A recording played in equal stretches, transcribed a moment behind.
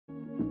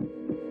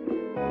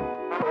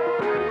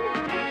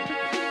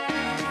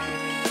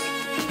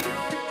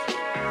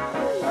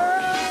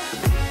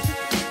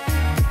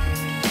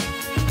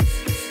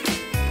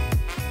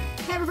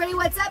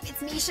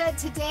Mesha.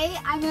 Today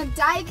I'm going to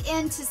dive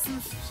into some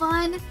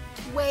fun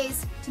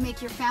ways to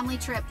make your family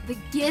trip, the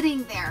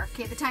getting there,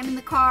 okay, the time in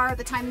the car,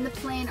 the time in the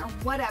plane, or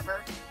whatever,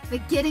 the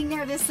getting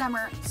there this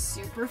summer,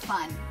 super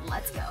fun.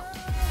 Let's go.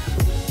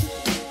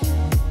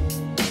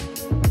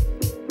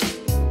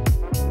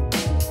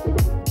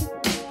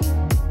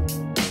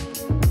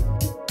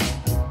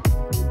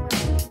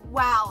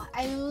 Wow,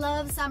 I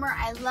love summer.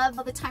 I love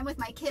all the time with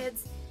my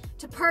kids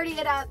to party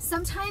it up.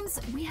 Sometimes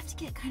we have to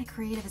get kind of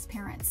creative as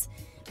parents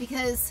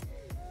because,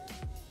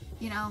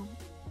 you know,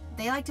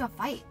 they like to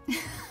fight.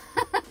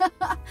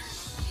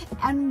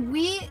 And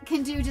we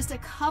can do just a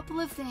couple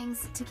of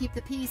things to keep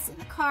the peace in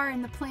the car,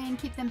 in the plane,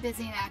 keep them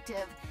busy and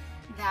active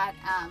that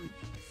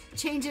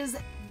changes,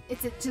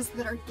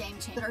 that are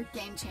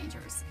game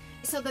changers.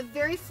 So the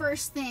very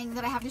first thing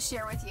that I have to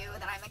share with you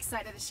that I'm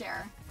excited to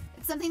share,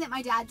 it's something that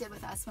my dad did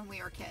with us when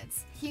we were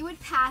kids. He would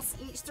pass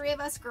each three of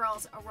us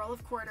girls a roll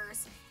of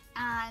quarters,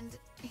 and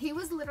he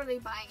was literally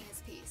buying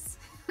his piece.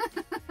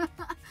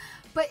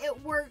 But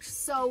it worked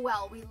so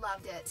well. We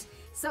loved it.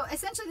 So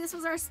essentially this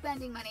was our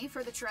spending money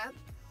for the trip.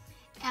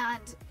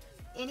 And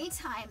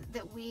anytime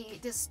that we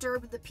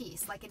disturbed the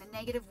peace, like in a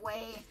negative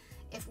way,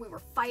 if we were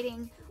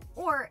fighting,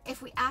 or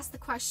if we asked the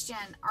question,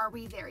 are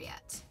we there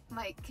yet?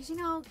 Like, because you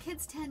know,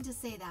 kids tend to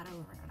say that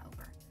over and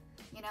over,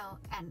 you know,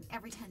 and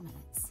every 10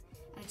 minutes.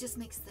 And it just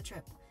makes the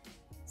trip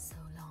so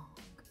long,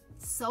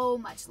 so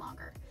much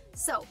longer.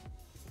 So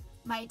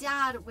my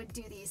dad would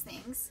do these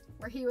things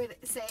where he would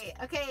say,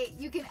 okay,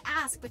 you can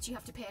ask, but you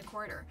have to pay a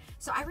quarter.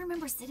 So I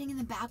remember sitting in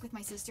the back with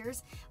my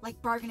sisters,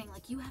 like bargaining,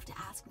 like, you have to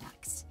ask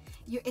next.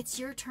 It's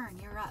your turn,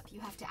 you're up,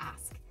 you have to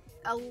ask.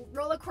 A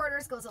roll of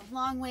quarters goes a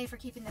long way for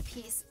keeping the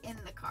peace in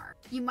the car.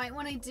 You might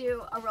want to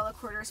do a roll of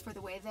quarters for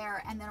the way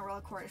there and then a roll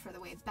of quarters for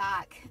the way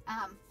back.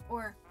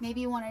 Or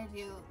maybe you want to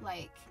do,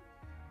 like,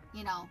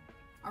 you know,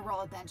 a roll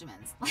of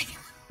Benjamins. Like,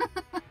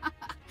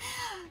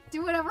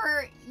 do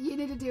whatever you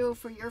need to do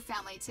for your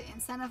family to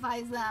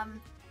incentivize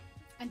them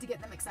and to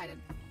get them excited.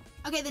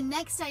 Okay, the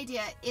next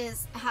idea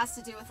has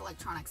to do with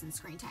electronics and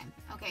screen time,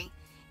 okay?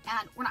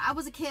 And when I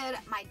was a kid,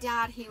 my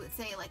dad, he would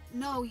say, like,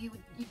 no, you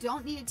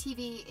don't need a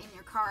TV in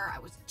your car. I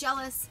was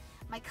jealous.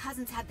 My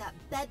cousins had that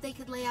bed they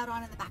could lay out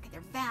on in the back of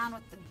their van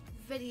with the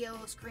video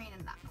screen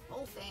and that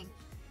whole thing.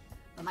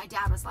 But my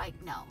dad was like,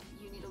 no,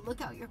 you need to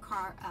look out your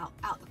car,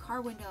 out the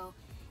car window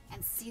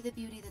and see the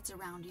beauty that's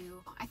around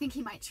you. I think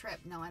he might trip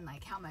knowing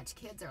like how much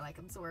kids are like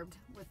absorbed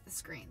with the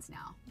screens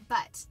now.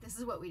 But this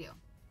is what we do.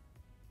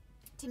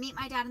 To meet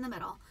my dad in the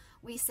middle,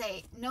 we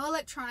say no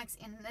electronics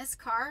in this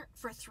car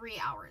for 3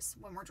 hours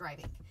when we're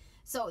driving.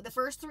 So the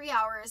first 3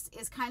 hours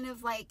is kind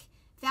of like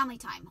family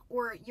time,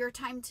 or your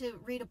time to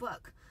read a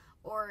book,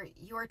 or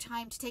your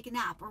time to take a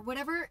nap, or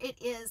whatever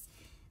it is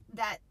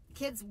that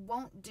kids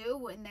won't do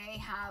when they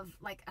have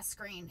like a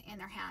screen in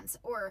their hands,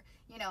 or,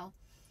 you know,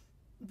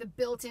 the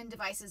built-in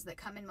devices that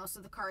come in most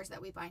of the cars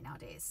that we buy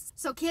nowadays.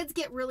 So kids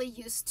get really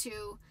used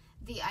to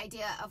the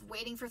idea of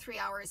waiting for 3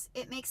 hours.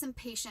 It makes them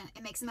patient.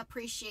 It makes them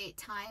appreciate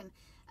time.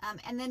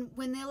 And then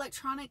when the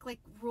electronic like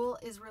rule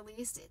is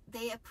released,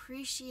 they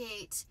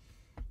appreciate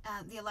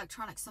the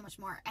electronics so much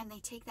more. And they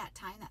take that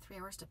time, that 3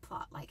 hours, to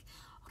plot like,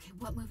 okay,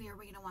 what movie are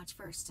we going to watch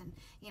first? And,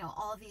 you know,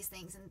 all of these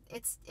things. And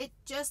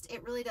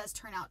it really does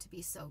turn out to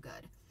be so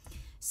good.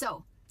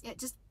 So it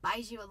just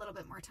buys you a little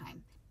bit more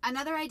time.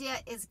 Another idea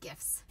is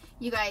gifts.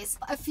 You guys,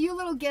 a few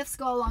little gifts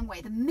go a long way.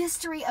 The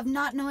mystery of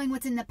not knowing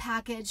what's in the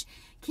package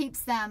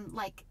keeps them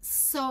like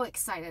so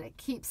excited. It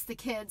keeps the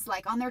kids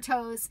like on their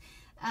toes.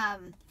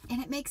 And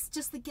it makes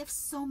just the gifts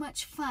so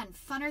much fun.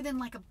 Funner than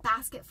like a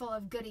basket full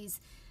of goodies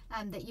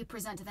that you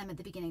present to them at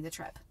the beginning of the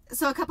trip.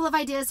 So a couple of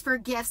ideas for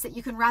gifts that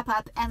you can wrap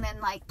up and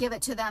then like give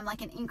it to them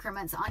like in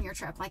increments on your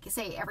trip. Like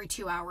say every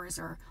 2 hours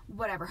or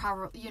whatever,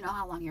 however, you know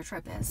how long your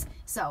trip is.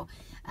 So,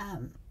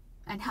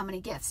 and how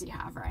many gifts you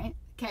have, right?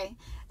 Okay.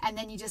 And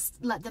then you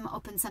just let them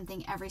open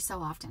something every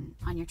so often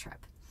on your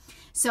trip.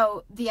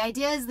 So the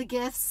idea is the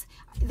gifts,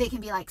 they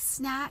can be like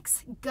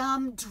snacks,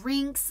 gum,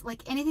 drinks,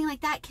 like anything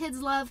like that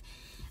kids love.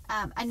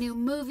 A new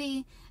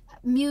movie,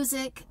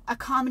 music, a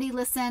comedy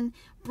listen,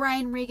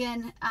 Brian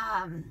Regan,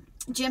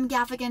 Jim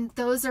Gaffigan.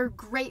 Those are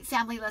great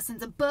family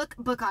lessons. A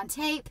book on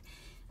tape.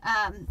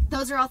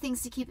 Those are all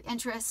things to keep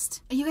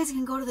interest. You guys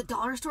can go to the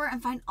dollar store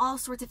and find all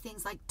sorts of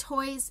things like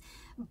toys,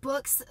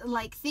 books,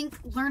 like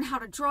learn how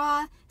to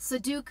draw,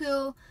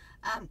 Sudoku,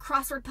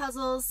 crossword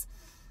puzzles,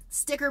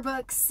 sticker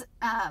books.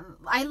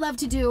 I love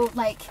to do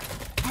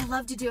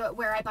it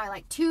where I buy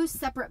like 2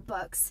 separate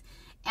books,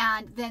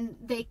 and then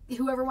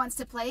whoever wants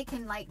to play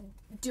can like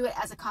do it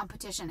as a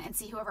competition and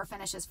see whoever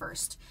finishes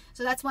first.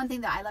 So that's one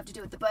thing that I love to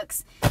do with the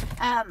books.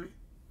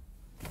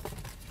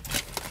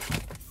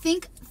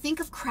 Think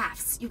of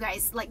crafts, you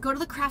guys. Like go to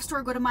the craft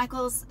store, go to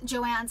Michael's,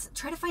 Joann's,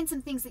 try to find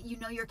some things that you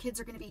know your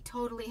kids are going to be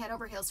totally head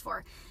over heels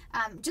for.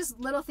 Just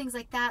little things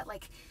like that,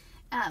 like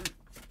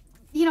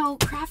you know,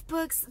 craft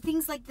books,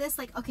 things like this.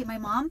 Like, okay, my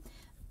mom,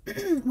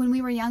 when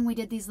we were young, we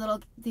did these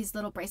little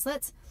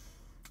bracelets,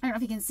 I don't know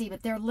if you can see,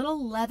 but they're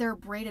little leather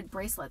braided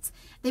bracelets.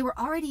 They were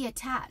already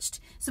attached.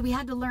 So we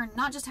had to learn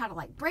not just how to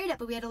like braid it,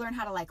 but we had to learn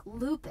how to like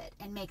loop it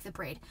and make the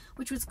braid,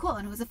 which was cool.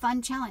 And it was a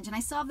fun challenge. And I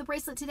still have the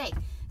bracelet today.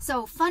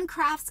 So fun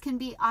crafts can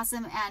be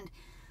awesome. And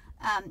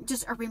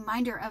just a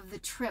reminder of the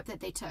trip that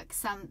they took,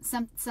 some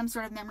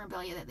sort of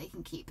memorabilia that they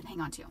can keep and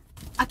hang on to.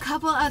 A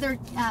couple other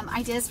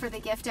ideas for the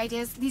gift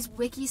ideas. These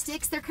wiki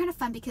sticks, they're kind of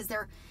fun because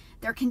they're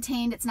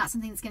contained. It's not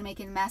something that's going to make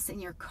a mess in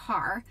your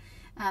car.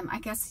 I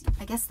guess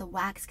the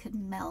wax could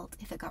melt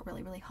if it got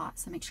really, really hot.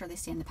 So make sure they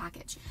stay in the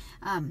package,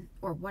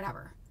 or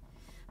whatever.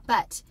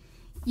 But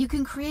you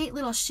can create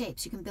little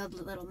shapes. You can build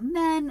little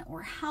men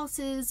or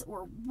houses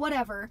or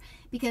whatever,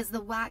 because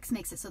the wax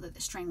makes it so that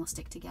the string will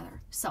stick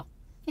together. So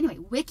anyway,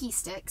 wiki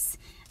sticks.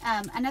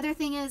 Another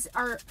thing is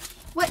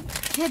what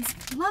kids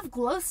love,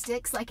 glow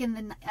sticks, like in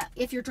the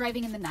if you're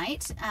driving in the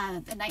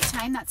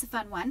nighttime, that's a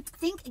fun one.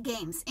 Think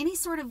games, any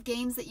sort of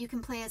games that you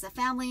can play as a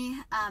family.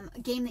 A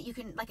game that you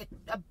can, like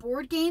a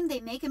board game, they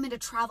make them into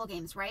travel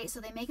games, right?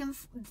 So they make them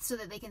so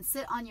that they can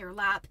sit on your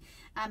lap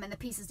and the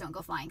pieces don't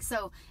go flying.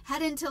 So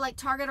head into like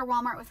Target or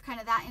Walmart with kind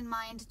of that in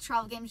mind.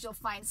 Travel games, you'll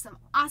find some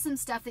awesome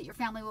stuff that your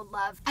family will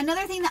love.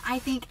 Another thing that I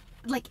think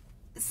like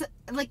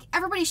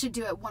everybody should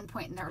do at one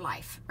point in their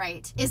life,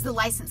 right, is the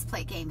license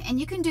plate game. And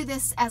you can do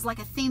this as like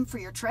a theme for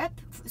your trip.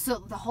 So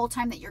the whole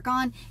time that you're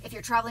gone, if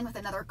you're traveling with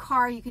another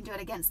car, you can do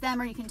it against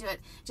them, or you can do it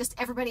just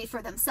everybody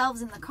for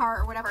themselves in the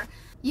car or whatever.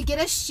 You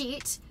get a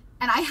sheet,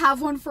 and I have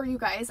one for you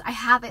guys. I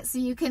have it, so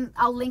you can,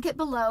 I'll link it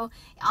below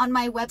on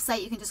my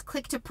website. You can just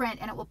click to print,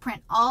 and it will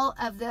print all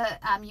of the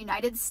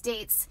United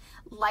States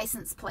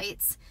license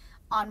plates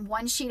on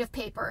one sheet of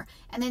paper.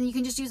 And then you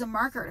can just use a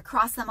marker to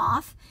cross them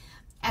off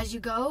as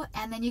you go,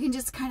 and then you can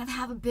just kind of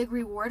have a big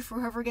reward for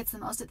whoever gets the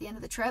most at the end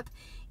of the trip.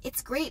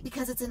 It's great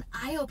because it's an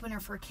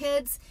eye-opener for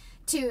kids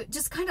to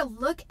just kind of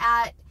look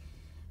at,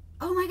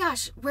 oh my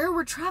gosh, where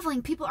we're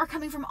traveling, people are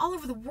coming from all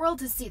over the world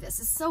to see this.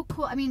 It's so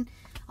cool. I mean,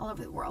 all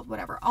over the world,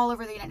 whatever, all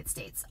over the United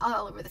States,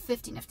 all over the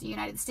 50 nifty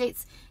United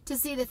States, to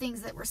see the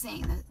things that we're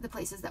seeing, the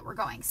places that we're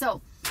going.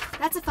 So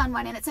that's a fun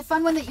one, and it's a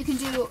fun one that you can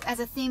do as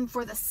a theme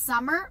for the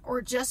summer,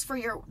 or just for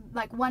your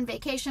like one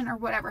vacation or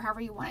whatever,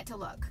 however you want it to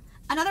look.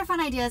 Another fun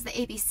idea is the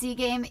ABC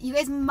game. You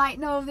guys might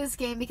know of this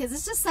game because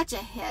it's just such a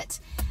hit.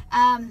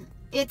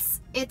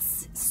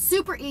 It's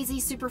super easy,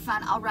 super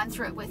fun. I'll run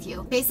through it with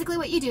you. Basically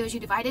what you do is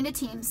you divide into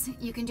teams.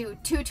 You can do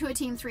 2 to a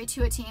team, 3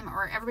 to a team,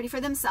 or everybody for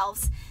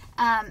themselves.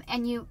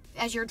 And you,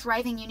 as you're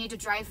driving, you need to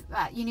drive,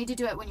 you need to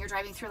do it when you're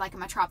driving through like a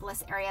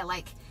metropolis area,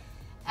 like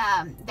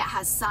that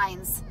has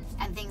signs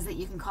and things that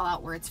you can call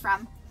out words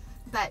from.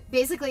 But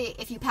basically,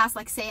 if you pass,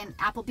 like say an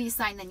Applebee's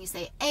sign, then you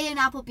say A in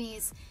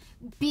Applebee's,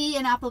 B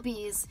in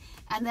Applebee's,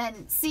 and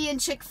then C in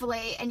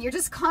Chick-fil-A, and you're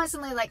just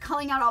constantly like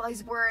calling out all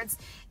these words.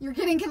 You're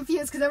getting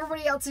confused because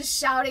everybody else is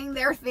shouting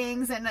their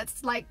things, and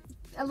it's like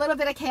a little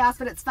bit of chaos,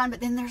 but it's fun.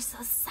 But then there's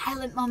those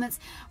silent moments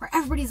where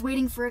everybody's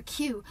waiting for a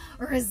Q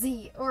or a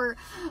Z, or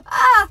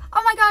oh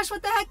my gosh,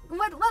 what the heck,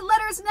 what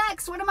letter's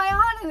next, what am I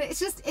on? And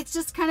it's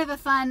just kind of a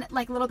fun,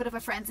 like, little bit of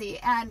a frenzy.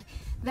 And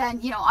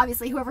then, you know,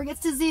 obviously whoever gets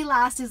to Z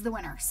last is the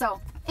winner.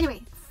 So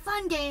anyway,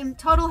 fun game,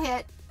 total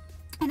hit,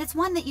 and it's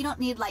one that you don't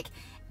need like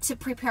to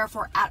prepare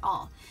for at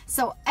all.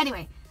 So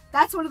anyway,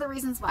 that's one of the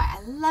reasons why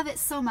I love it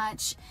so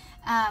much,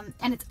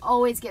 and it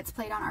always gets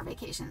played on our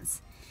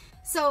vacations.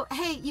 So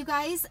hey, you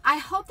guys, I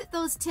hope that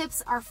those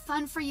tips are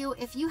fun for you.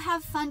 If you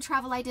have fun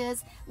travel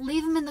ideas,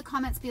 leave them in the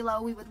comments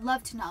below. We would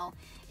love to know.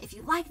 If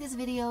you like this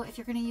video, if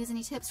you're going to use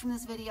any tips from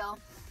this video,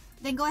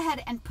 then go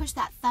ahead and push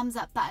that thumbs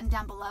up button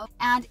down below.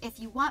 And if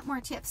you want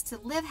more tips to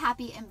live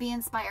happy and be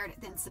inspired,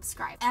 then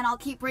subscribe. And I'll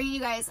keep bringing you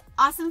guys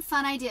awesome,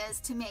 fun ideas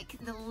to make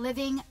the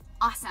living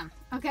awesome,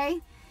 okay?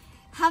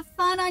 Have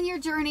fun on your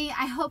journey.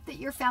 I hope that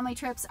your family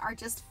trips are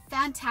just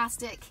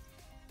fantastic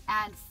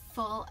and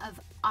full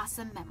of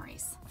awesome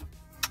memories.